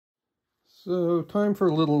So time for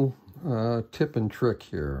a little tip and trick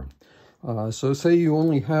here. So say you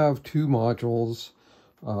only have 2 modules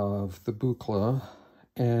of the Buchla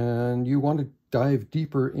and you want to dive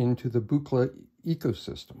deeper into the Buchla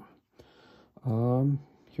ecosystem.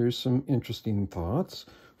 Here's some interesting thoughts.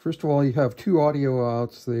 First of all, you have 2 audio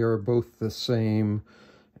outs. They are both the same.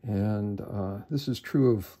 And this is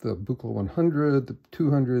true of the Buchla 100, the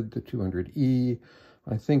 200, the 200E.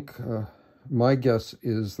 I think my guess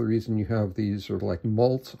is the reason you have these are like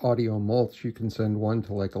mults, audio mults. You can send one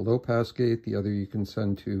to like a low pass gate, the other you can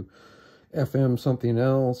send to FM something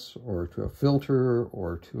else, or to a filter,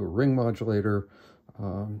 or to a ring modulator.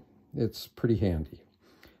 It's pretty handy.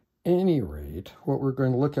 Any rate, what we're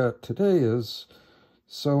going to look at today is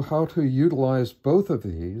how to utilize both of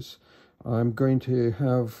these. I'm going to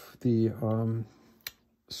have the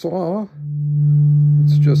saw.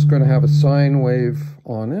 It's just going to have a sine wave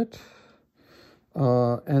on it.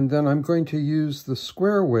 And then I'm going to use the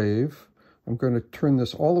square wave. I'm going to turn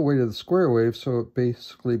this all the way to the square wave so it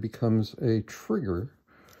basically becomes a trigger.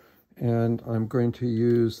 And I'm going to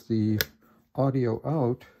use the audio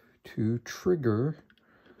out to trigger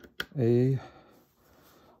a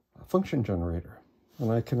function generator.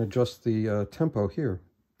 And I can adjust the tempo here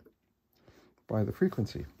by the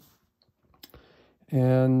frequency.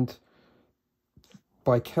 And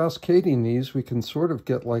by cascading these, we can sort of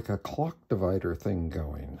get like a clock divider thing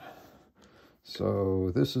going.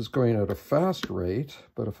 So this is going at a fast rate,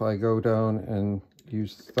 but if I go down and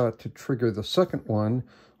use that to trigger the second one,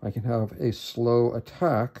 I can have a slow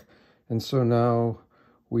attack. And so now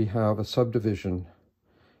we have a subdivision,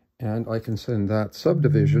 and I can send that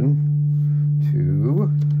subdivision to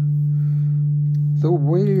the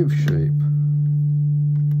wave shape.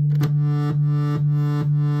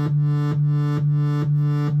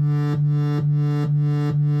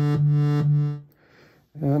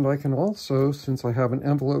 And I can also, since I have an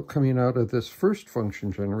envelope coming out of this first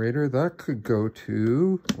function generator, that could go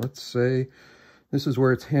to, let's say, this is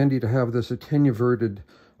where it's handy to have this attenuverted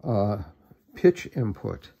pitch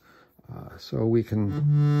input. So we can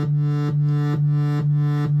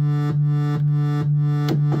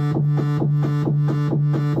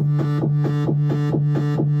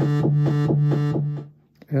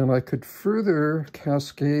and I could further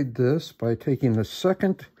cascade this by taking the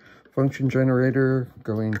second function generator,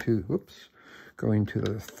 going to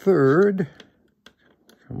the third.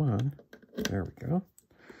 Come on, there we go.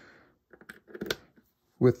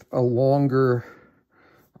 With a longer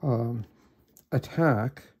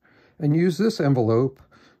attack, and use this envelope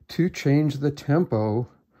to change the tempo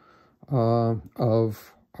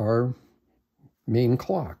of our main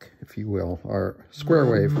clock, if you will, our square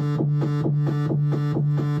wave.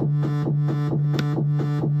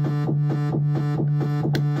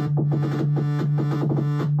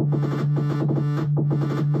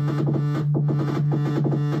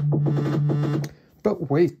 But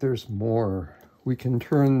wait, there's more. We can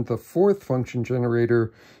turn the fourth function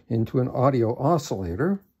generator into an audio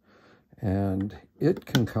oscillator, and it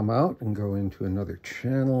can come out and go into another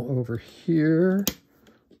channel over here.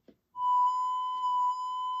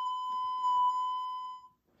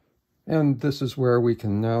 And this is where we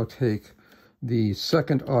can now take the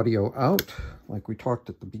second audio out, like we talked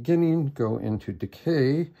at the beginning, go into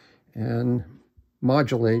decay, and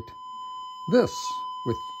modulate this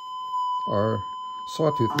with our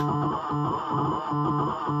sawtooth.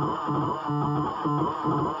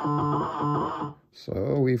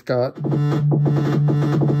 So we've got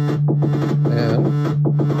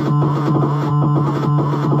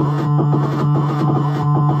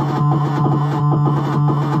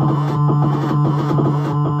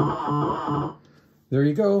there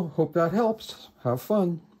you go. Hope that helps. Have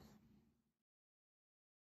fun.